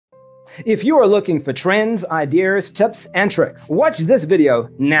If you are looking for trends, ideas, tips, and tricks, watch this video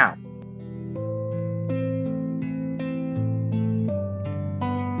now.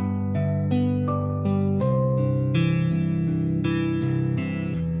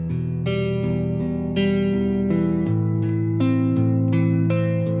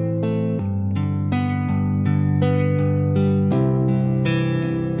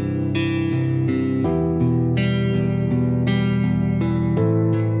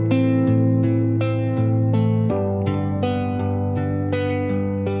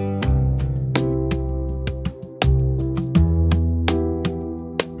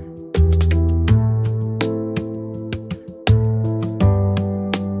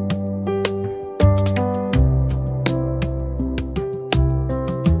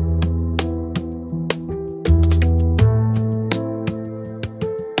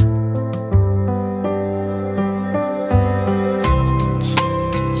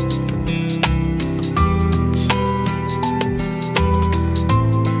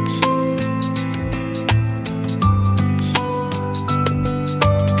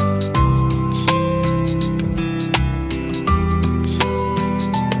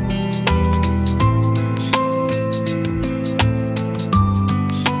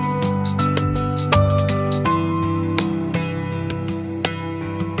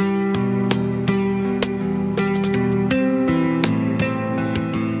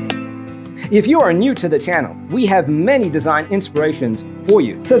 If you are new to the channel, we have many design inspirations for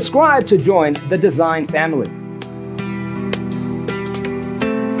you. Subscribe to join the design family.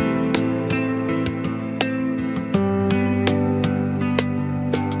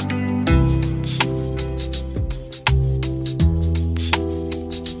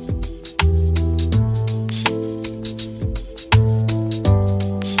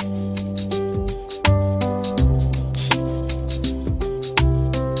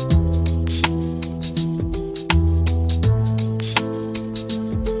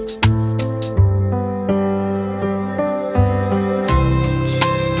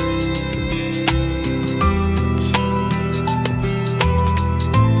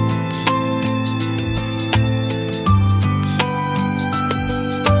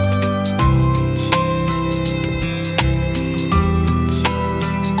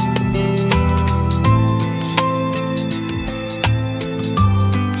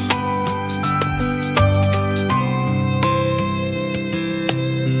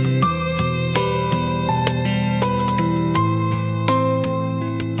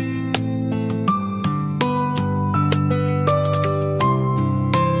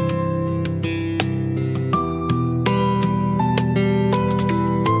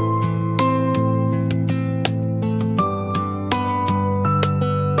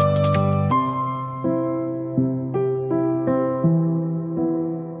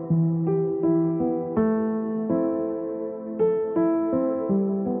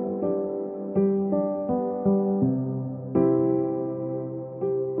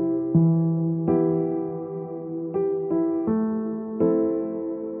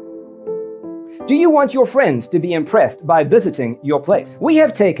 Do you want your friends to be impressed by visiting your place? We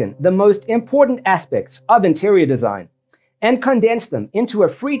have taken the most important aspects of interior design and condensed them into a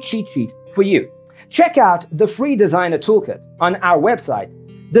free cheat sheet for you. Check out the free designer toolkit on our website,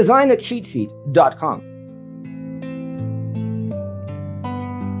 designercheatsheet.com.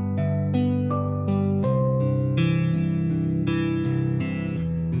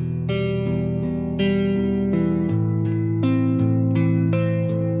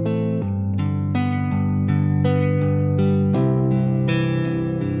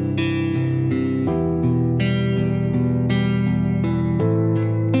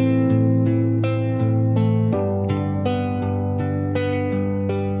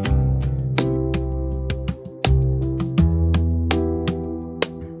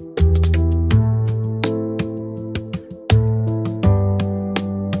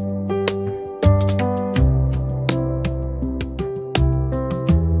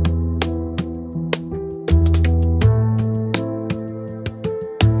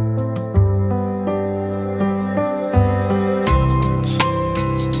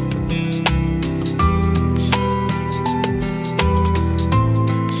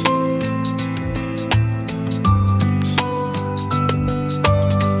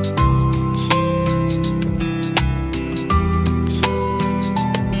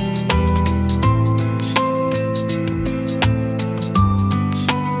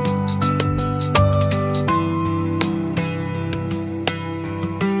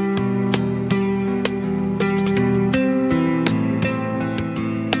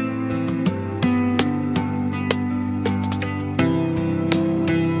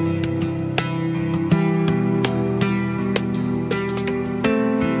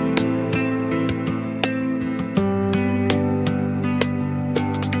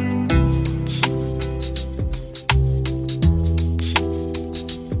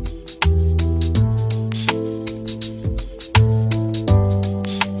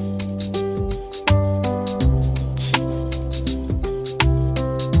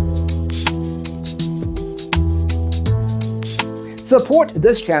 Support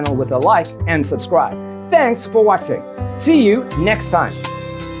this channel with a like and subscribe. Thanks for watching. See you next time.